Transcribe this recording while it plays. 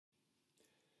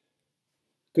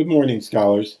Good morning,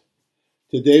 scholars.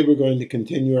 Today we're going to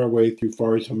continue our way through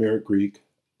Pharr's Homeric Greek,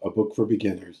 a book for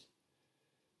beginners,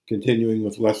 continuing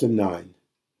with Lesson 9,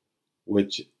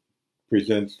 which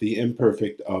presents the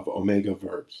imperfect of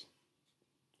ω-Verbs.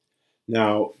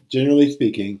 Now, generally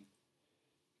speaking,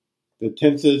 the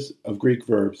tenses of Greek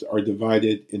verbs are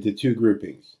divided into two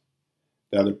groupings,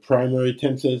 that of primary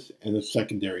tenses and of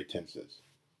secondary tenses.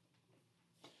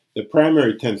 The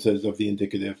primary tenses of the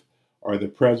indicative are the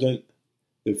present,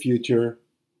 the future,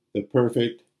 the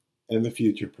perfect, and the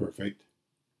future perfect.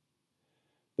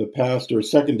 The past or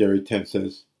secondary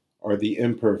tenses are the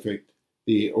imperfect,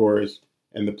 the aorist,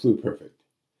 and the pluperfect,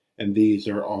 and these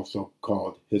are also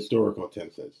called historical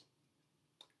tenses.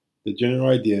 The general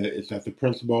idea is that the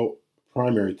principal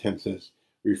primary tenses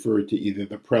refer to either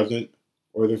the present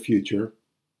or the future,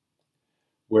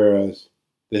 whereas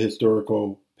the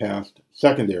historical past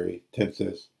secondary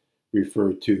tenses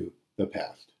refer to the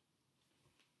past.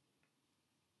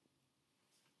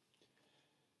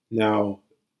 Now,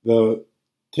 the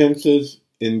tenses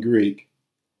in Greek,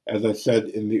 as I said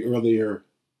in the earlier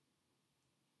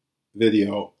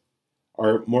video,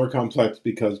 are more complex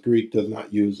because Greek does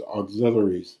not use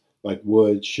auxiliaries like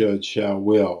would, should, shall,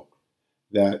 will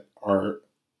that are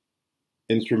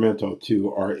instrumental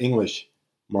to our English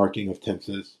marking of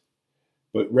tenses,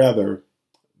 but rather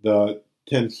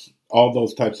all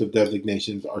those types of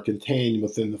designations are contained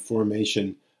within the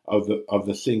formation of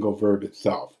the single verb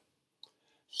itself.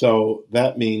 So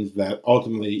that means that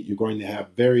ultimately you're going to have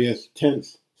various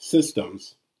tense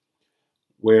systems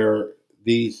where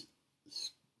these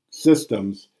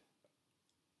systems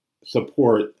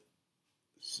support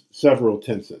several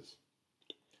tenses.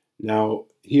 Now,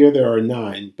 here there are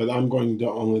 9, but I'm going to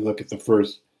only look at the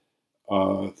first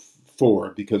 4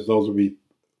 because those will be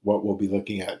what we'll be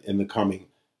looking at in the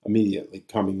immediately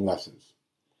coming lessons.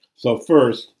 So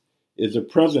first is a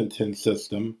present tense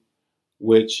system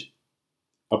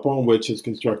upon which is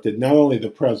constructed not only the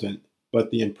present,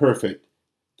 but the imperfect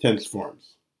tense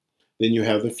forms. Then you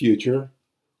have the future,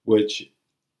 which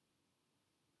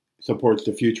supports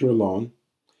the future alone.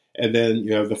 And then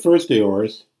you have the first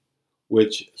aorist,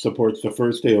 which supports the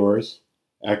first aorist,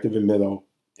 active and middle,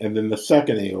 and then the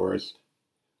second aorist,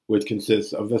 which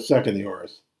consists of the second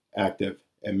aorist, active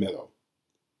and middle.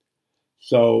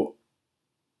 So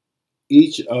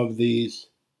each of these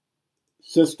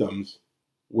systems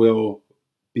will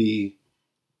be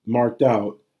marked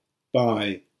out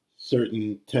by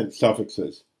certain tense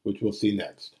suffixes, which we'll see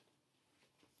next.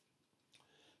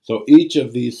 So each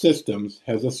of these systems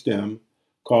has a stem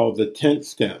called the tense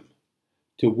stem,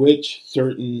 to which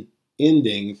certain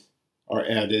endings are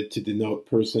added to denote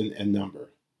person and number.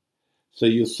 So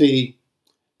you'll see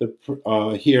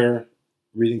here,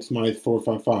 reading Smythe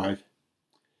 455,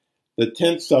 the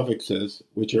tense suffixes,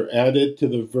 which are added to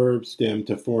the verb stem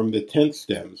to form the tense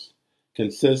stems,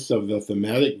 consists of the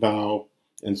thematic vowel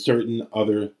and certain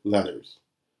other letters.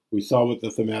 We saw what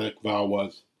the thematic vowel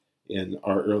was in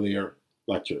our earlier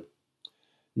lecture.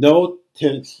 No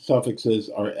tense suffixes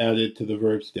are added to the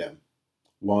verb stem.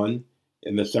 1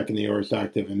 in the second aorist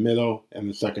active and middle, and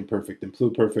the second perfect and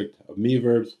pluperfect of me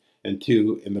verbs, and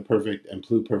 2 in the perfect and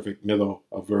pluperfect middle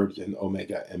of verbs in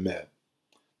omega and me.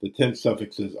 The tense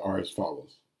suffixes are as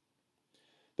follows.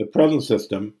 The present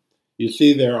system, you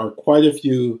see there are quite a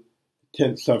few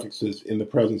tense suffixes in the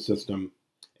present system,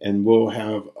 and we'll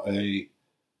have a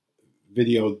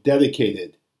video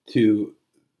dedicated to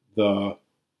the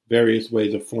various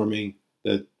ways of forming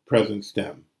the present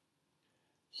stem.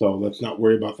 So let's not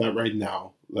worry about that right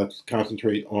now. Let's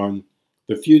concentrate on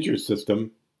the future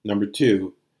system, number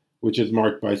 2, which is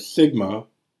marked by sigma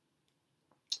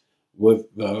with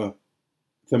the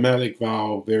thematic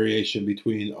vowel variation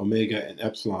between omega and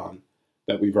epsilon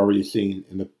that we've already seen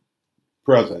in the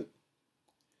present.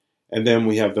 And then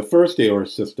we have the first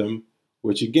aorist system,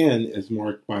 which again is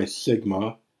marked by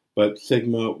sigma, but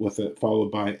sigma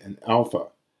followed by an alpha.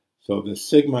 So the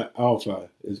sigma alpha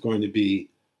is going to be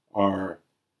our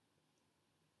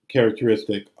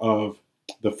characteristic of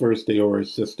the first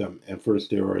aorist system and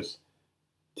first aorist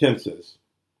tenses,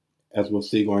 as we'll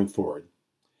see going forward.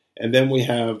 And then we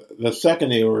have the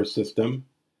second aorist system,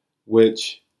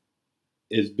 which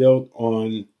is built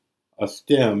on a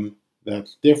stem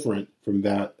that's different from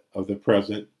that of the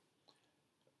present,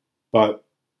 but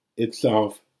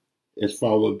itself is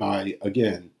followed by,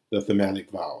 again, the thematic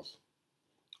vowels,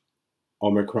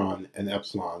 omicron and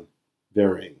epsilon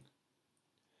varying.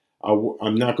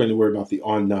 I'm not going to worry about the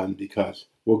on none because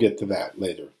we'll get to that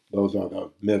later. Those are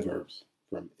the me verbs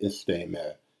from iste, me,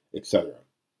 etc.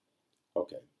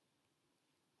 Okay.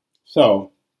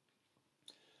 So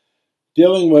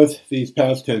Dealing with these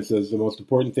past tenses, the most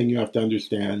important thing you have to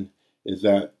understand is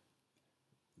that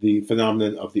the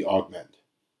phenomenon of the augment.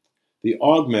 The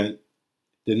augment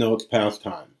denotes past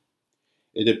time.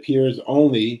 It appears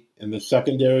only in the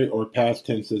secondary or past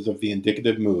tenses of the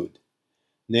indicative mood,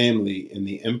 namely in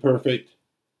the imperfect,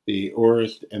 the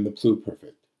aorist, and the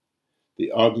pluperfect.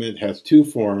 The augment has two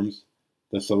forms,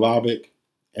 the syllabic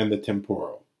and the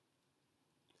temporal.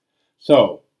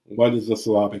 So, what is the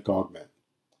syllabic augment?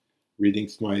 Reading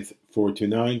Smythe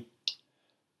 429.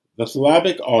 The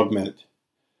syllabic augment,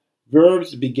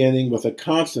 verbs beginning with a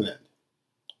consonant,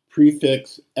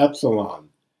 prefix epsilon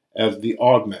as the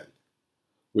augment,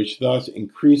 which thus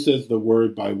increases the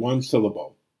word by one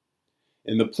syllable.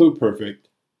 In the pluperfect,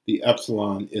 the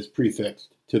epsilon is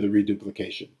prefixed to the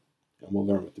reduplication. And we'll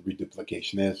learn what the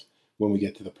reduplication is when we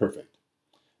get to the perfect.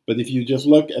 But if you just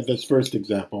look at this first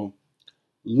example,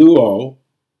 luo,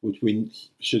 which we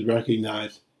should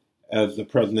recognize as the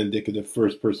present indicative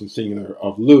first person singular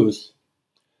of loose,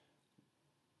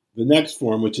 the next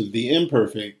form, which is the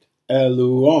imperfect,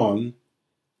 eluon,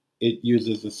 it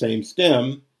uses the same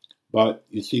stem, but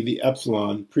you see the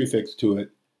epsilon prefix to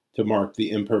it to mark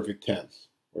the imperfect tense,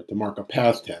 or to mark a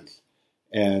past tense,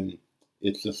 and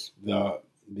it's the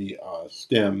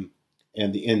stem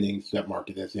and the endings that mark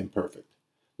it as imperfect.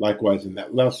 Likewise, in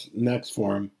that next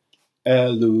form,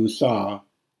 elusa,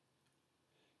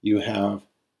 you have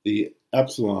the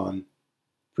epsilon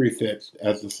prefixed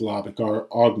as the syllabic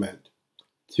augment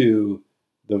to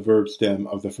the verb stem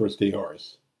of the first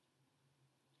aorist.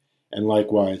 And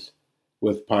likewise,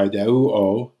 with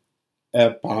paideuo,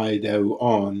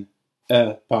 epaideuon,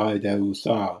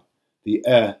 epaideusa,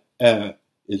 the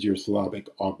is your syllabic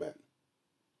augment.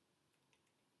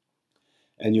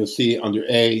 And you'll see under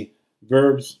A,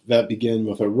 verbs that begin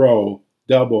with a rho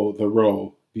double the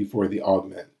rho before the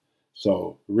augment.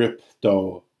 So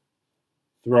ripto,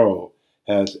 throw,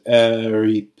 has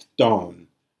eripton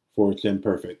for its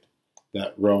imperfect,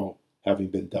 that rho having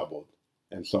been doubled,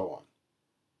 and so on.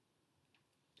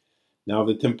 Now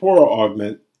the temporal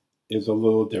augment is a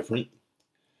little different.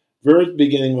 Verbs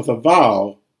beginning with a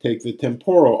vowel take the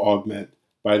temporal augment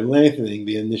by lengthening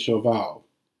the initial vowel.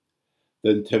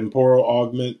 The temporal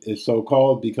augment is so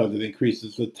called because it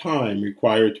increases the time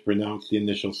required to pronounce the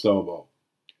initial syllable.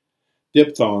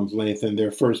 Diphthongs lengthen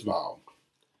their first vowel.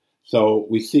 So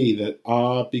we see that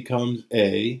a becomes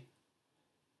a,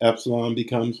 epsilon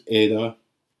becomes eta,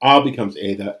 a becomes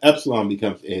eta, epsilon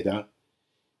becomes eta,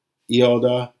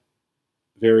 iota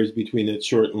varies between its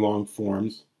short and long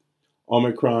forms,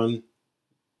 omicron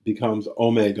becomes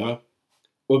omega,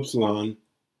 upsilon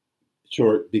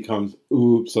short becomes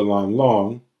upsilon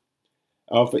long,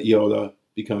 alpha iota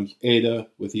becomes eta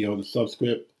with iota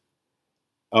subscript,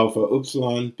 alpha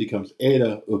upsilon becomes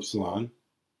eta upsilon,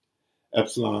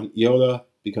 epsilon iota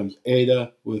becomes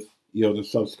eta with iota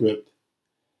subscript,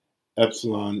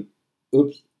 epsilon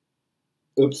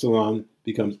upsilon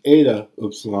becomes eta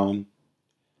upsilon,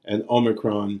 and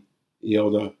omicron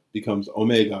iota becomes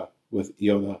omega with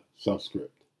iota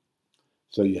subscript.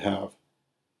 So you have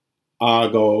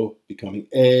ago becoming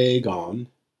agon,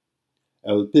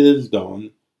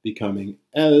 elpisdon becoming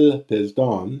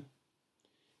elpisdon,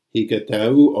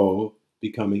 hiketeuo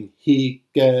becoming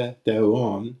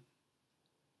hiketeuon,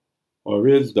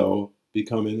 orisdo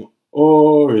becoming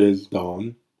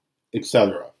orisdon,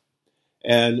 etc.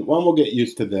 And one will get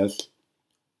used to this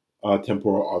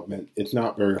temporal augment. It's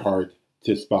not very hard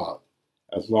to spot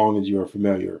as long as you are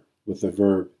familiar with the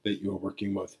verb that you are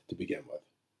working with to begin with.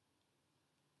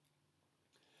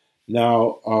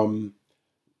 Now,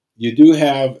 you do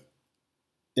have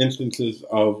instances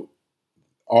of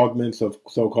augments of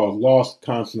so-called lost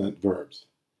consonant verbs,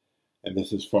 and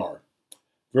this is Pharr.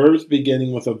 Verbs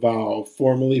beginning with a vowel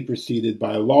formally preceded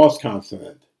by a lost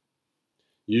consonant,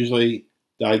 usually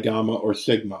digamma or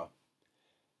sigma,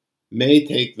 may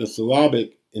take the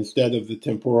syllabic instead of the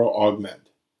temporal augment,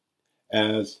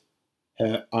 as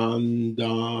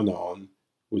handanon,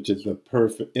 which is the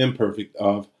imperfect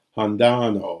of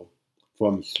handano,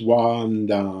 from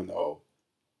swandano,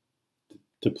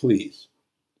 to please.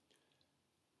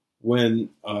 When,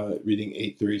 reading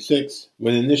 836,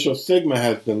 when initial sigma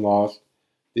has been lost,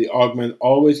 the augment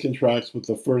always contracts with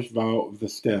the first vowel of the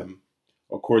stem,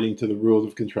 according to the rules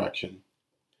of contraction.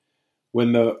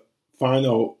 When the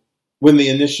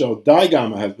initial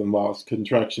digamma has been lost,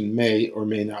 contraction may or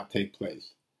may not take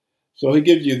place. So he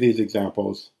gives you these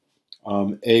examples.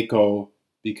 Echo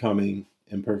becoming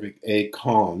imperfect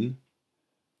akon,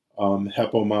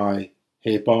 hepomai,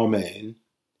 hepomain,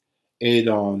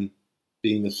 adon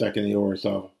being the second aorist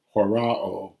of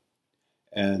horao,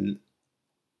 and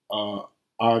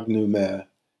agnume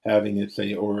having its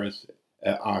aorist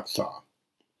at ω.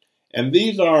 And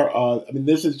these are,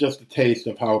 this is just a taste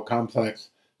of how complex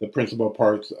the principal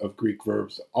parts of Greek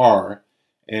verbs are,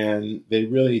 and they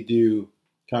really do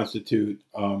constitute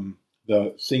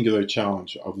the singular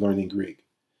challenge of learning Greek.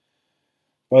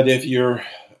 But if you're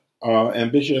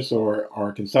ambitious or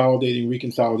are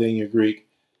reconsolidating your Greek,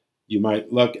 you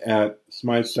might look at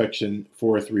Smythe's section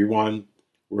 431,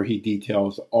 where he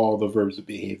details all the verbs that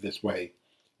behave this way.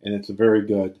 And it's a very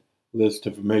good list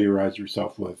to familiarize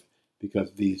yourself with,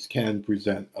 because these can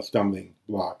present a stumbling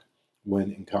block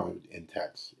when encountered in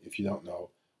text if you don't know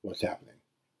what's happening.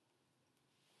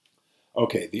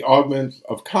 Okay, the augments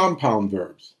of compound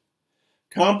verbs.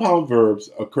 Compound verbs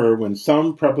occur when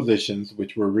some prepositions,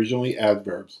 which were originally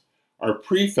adverbs, are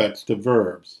prefixed to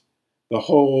verbs, the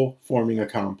whole forming a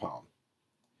compound.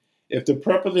 If the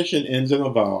preposition ends in a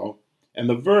vowel and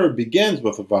the verb begins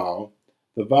with a vowel,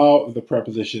 the vowel of the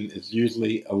preposition is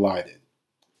usually elided.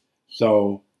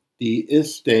 So,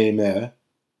 diisteme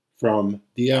from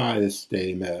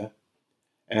diaisteme,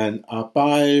 and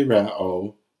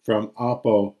apairao from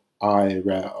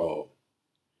apoirao.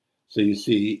 So you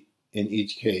see, in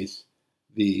each case,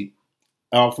 the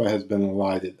alpha has been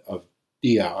elided of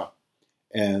dia,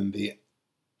 and the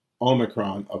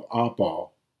omicron of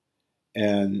apo,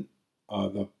 and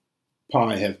the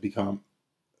pi has become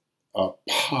a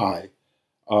pi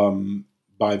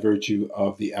by virtue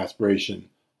of the aspiration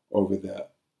over the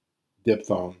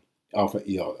diphthong alpha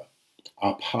iota,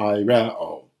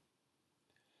 apairao.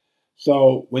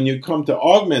 So when you come to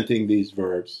augmenting these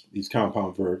verbs, these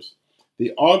compound verbs,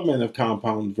 the augment of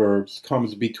compound verbs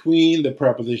comes between the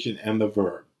preposition and the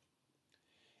verb.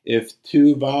 If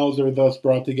two vowels are thus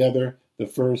brought together, the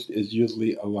first is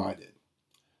usually elided.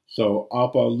 So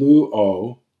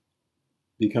apaluo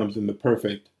becomes in the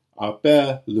perfect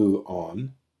apeluon,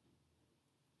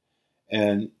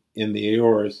 and in the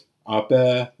aorist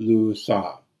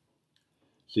apelusa.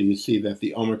 So you see that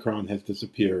the omicron has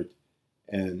disappeared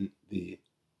and the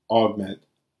augment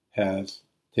has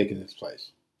taken its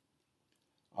place.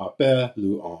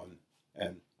 Apeluon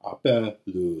and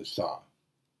apelusa.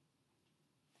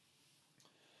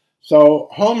 So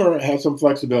Homer has some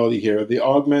flexibility here. The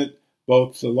augment,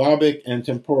 both syllabic and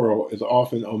temporal, is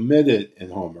often omitted in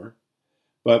Homer,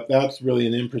 but that's really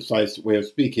an imprecise way of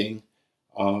speaking.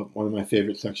 One of my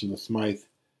favorite sections of Smythe,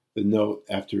 the note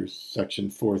after section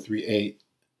 438,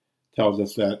 tells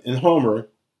us that in Homer,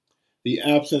 the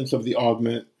absence of the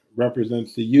augment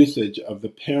represents the usage of the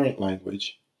parent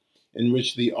language in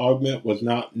which the augment was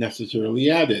not necessarily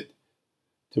added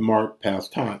to mark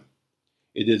past time.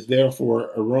 It is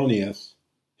therefore erroneous,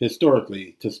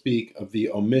 historically, to speak of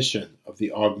the omission of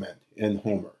the augment in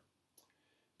Homer.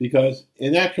 Because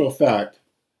in actual fact,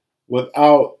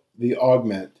 without the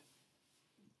augment,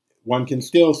 one can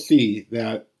still see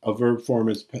that a verb form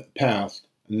is past.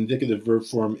 An indicative verb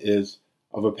form is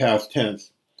of a past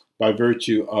tense by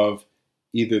virtue of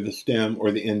either the stem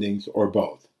or the endings or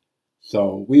both.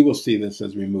 So we will see this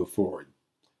as we move forward.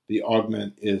 The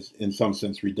augment is in some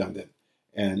sense redundant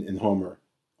and in Homer,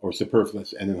 or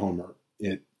superfluous, and in Homer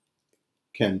it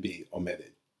can be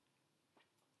omitted.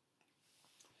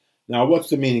 Now, what's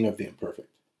the meaning of the imperfect?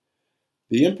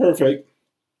 The imperfect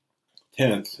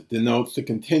tense denotes the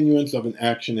continuance of an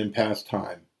action in past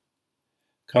time,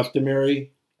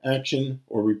 customary action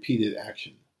or repeated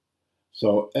action.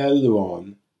 So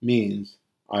eluon means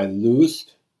I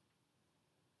loosed,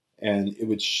 and it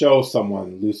would show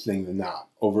someone loosening the knot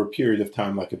over a period of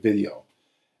time like a video.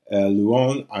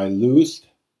 Eluon, I loosed,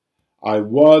 I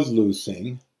was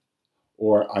loosing,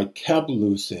 or I kept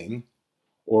loosing,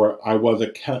 or I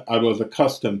was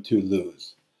accustomed to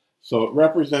lose. So it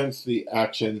represents the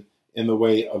action in the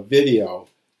way a video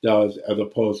does as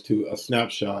opposed to a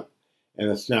snapshot, and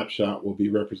a snapshot will be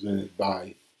represented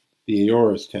by the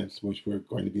aorist tense, which we're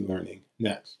going to be learning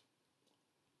next.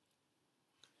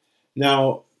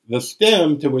 Now, the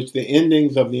stem to which the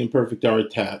endings of the imperfect are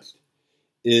attached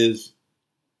is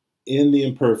in the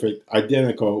imperfect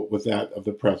identical with that of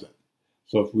the present.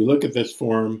 So if we look at this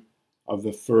form of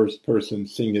the first person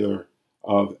singular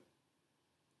of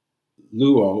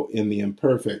luo in the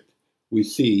imperfect, we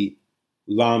see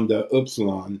lambda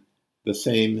upsilon, the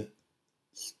same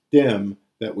stem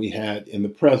that we had in the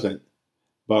present,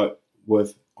 but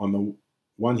with, on the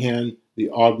one hand, the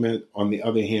augment, on the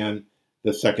other hand,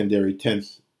 the secondary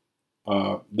tense,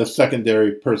 the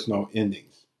secondary personal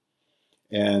endings.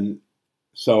 And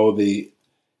so the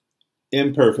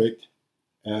imperfect,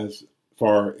 as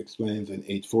Pharr explains in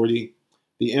 840,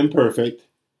 the imperfect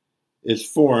is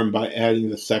formed by adding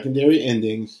the secondary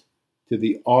endings to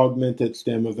the augmented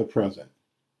stem of the present.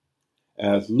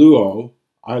 As luo,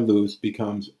 I loose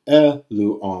becomes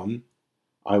luon,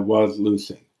 I was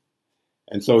loosing.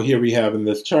 And so here we have in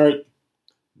this chart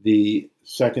the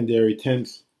secondary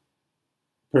tense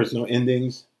personal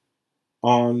endings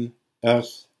on,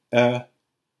 s,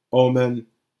 omen,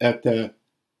 ete,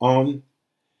 on.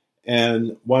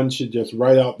 And one should just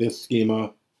write out this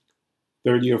schema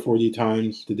 30 or 40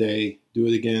 times today, do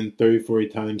it again 30 or 40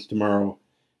 times tomorrow,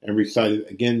 and recite it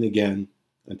again and again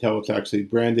until it's actually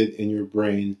branded in your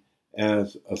brain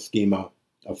as a schema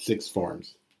of 6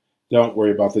 forms. Don't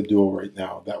worry about the dual right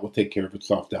now. That will take care of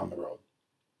itself down the road.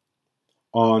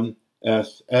 On,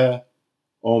 s,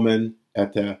 omen,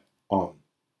 ete, on.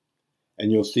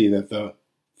 And you'll see that the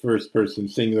first person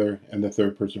singular and the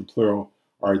third person plural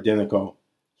are identical,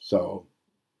 so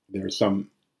there's some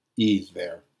ease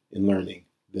there in learning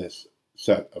this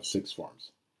set of 6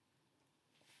 forms.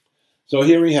 So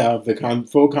here we have the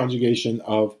full conjugation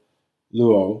of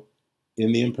luo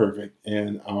in the imperfect,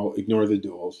 and I'll ignore the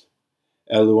duals.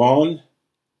 Eluon,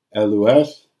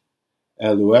 elues,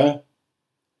 elue,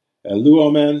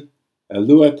 eluomen,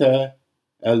 eluete,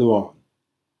 eluon.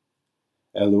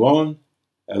 Eluon,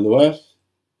 elus,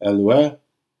 elue,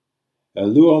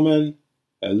 eluomen,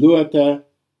 eluete,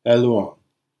 eluon.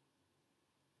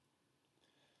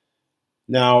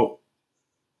 Now,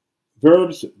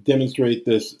 verbs demonstrate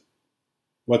this,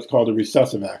 what's called a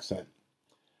recessive accent.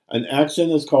 An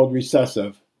accent is called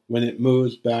recessive when it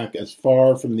moves back as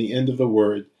far from the end of the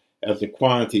word as the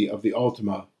quantity of the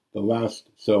ultima, the last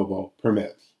syllable,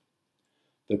 permits.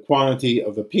 The quantity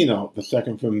of the penult, the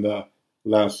second from the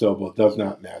last syllable, does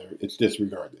not matter. It's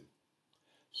disregarded.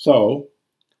 So,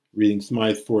 reading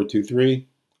Smythe 423,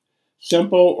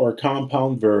 simple or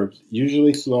compound verbs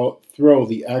usually throw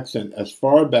the accent as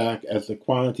far back as the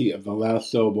quantity of the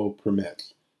last syllable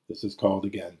permits. This is called,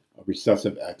 again, a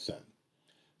recessive accent.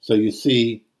 So you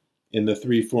see in the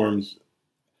 3 forms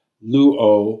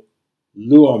luo,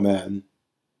 luomen,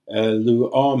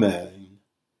 luomen,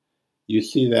 you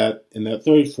see that in that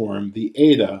 3rd form, the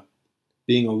eta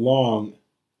being a long,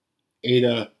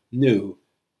 eta nu,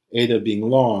 eta being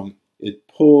long, it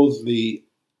pulls the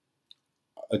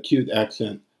acute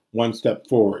accent 1 step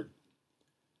forward.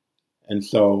 And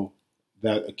so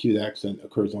that acute accent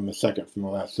occurs on the second from the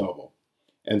last syllable.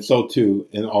 And so too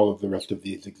in all of the rest of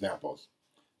these examples.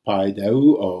 Pai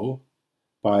deu o,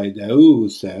 pai deu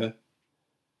se,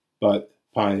 but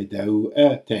pai deu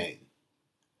etain.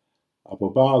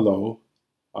 Apobalo,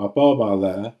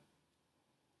 apobale,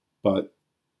 but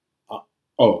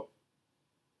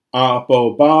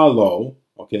apobalo,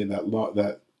 okay,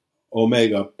 that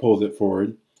omega pulls it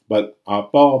forward, but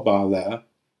apobale,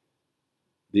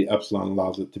 the epsilon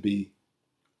allows it to be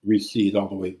recede all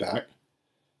the way back.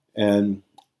 And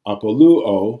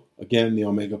apoluo, again, the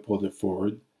omega pulls it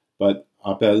forward, but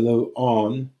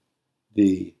apeluon,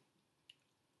 the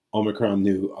omicron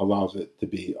nu, allows it to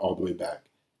be all the way back,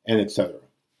 and etc.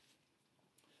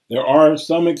 There are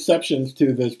some exceptions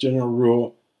to this general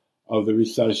rule of the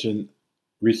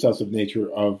recessive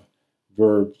nature of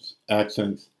verbs,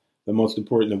 accents, the most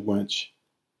important of which,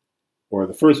 or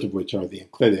the first of which, are the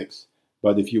enclitics.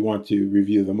 But if you want to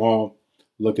review them all,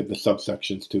 look at the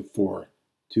subsections to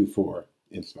 424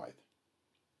 in Smythe.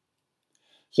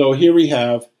 So here we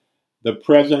have the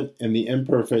present and the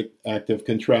imperfect active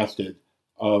contrasted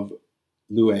of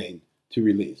luane, to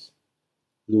release.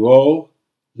 Luo,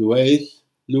 lues,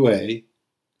 lue,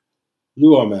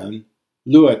 luomen,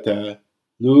 luete,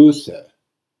 luuse,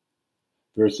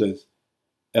 versus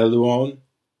eluon,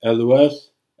 elus,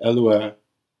 elue,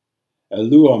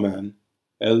 eluomen,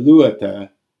 eluete,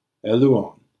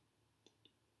 eluon.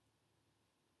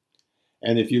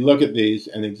 And if you look at these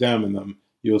and examine them,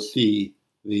 you'll see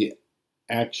the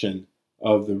action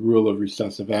of the rule of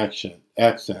recessive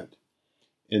accent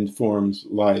in forms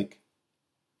like,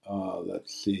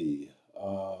 let's see,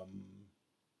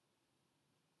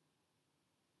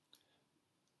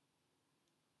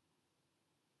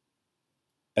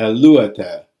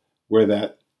 eluete, where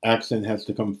that accent has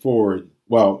to come forward.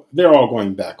 Well, they're all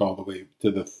going back all the way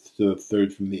to the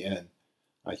 3rd from the end.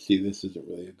 I see this isn't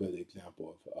really a good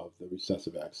example of the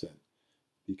recessive accent,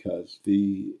 because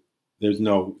there's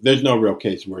no real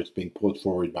case where it's being pulled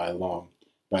forward by a long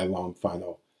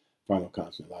final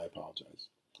consonant. I apologize.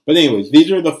 But anyways,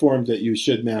 these are the forms that you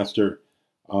should master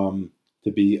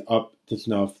to be up to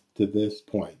snuff to this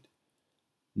point.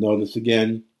 Notice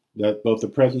again that both the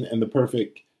present and the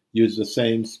perfect use the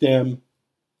same stem,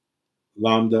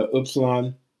 lambda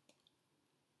upsilon,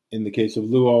 in the case of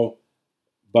luo,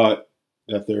 but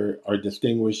that they are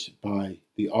distinguished by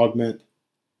the augment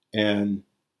and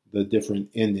the different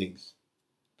endings,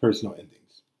 personal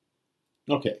endings.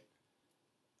 Okay,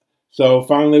 So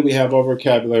finally, we have our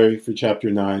vocabulary for Chapter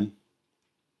 9.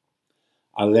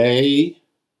 Alei,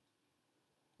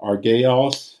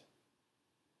 argeos,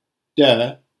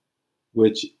 de,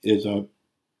 which is a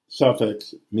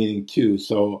suffix meaning to.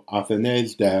 So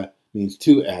Athenes de means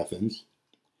to Athens.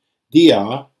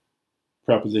 Dia,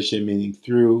 preposition meaning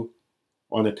through,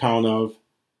 on account of,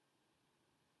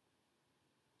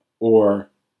 or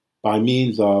by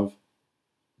means of,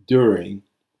 during,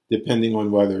 depending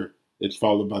on whether it's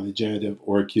followed by the genitive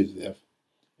or accusative.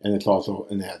 And it's also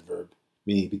an adverb,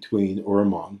 meaning between or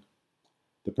among.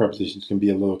 The prepositions can be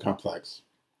a little complex.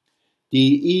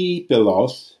 Di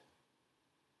pilos,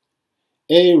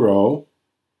 ero,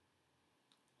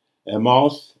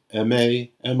 emos,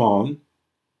 eme, emon,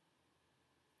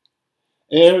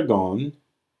 ergon,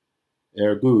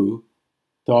 ergu,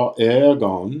 to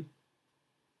ergon,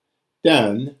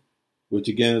 den, which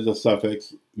again is a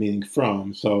suffix meaning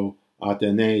from, so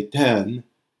Athene ten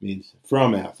means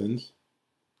from Athens.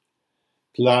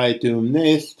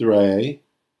 Clytemnestra,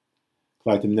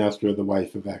 Clytemnestra, the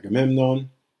wife of Agamemnon.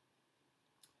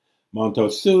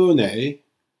 Montosune,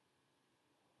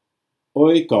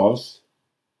 oikos,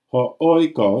 ho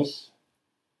oikos,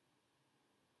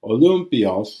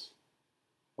 Olympios,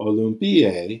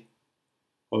 Olympie,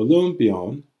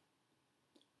 Olympion,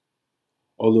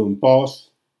 Olympos,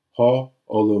 ho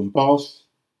Olympos,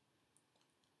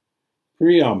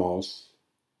 Priamos,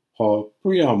 ho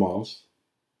Priamos,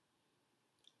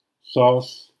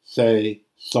 sos, se,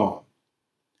 son.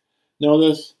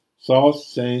 Notice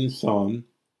sos, sein, son,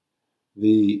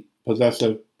 the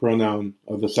possessive pronoun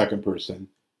of the second person,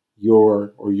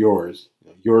 your or yours,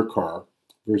 your car,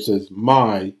 versus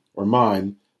my or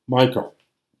mine, my car,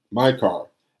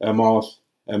 emos,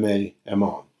 eme,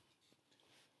 emon.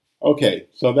 Okay,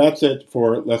 so that's it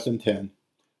for Lesson 10.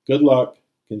 Good luck,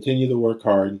 continue to work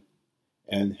hard,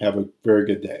 and have a very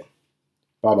good day.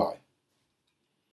 Bye-bye.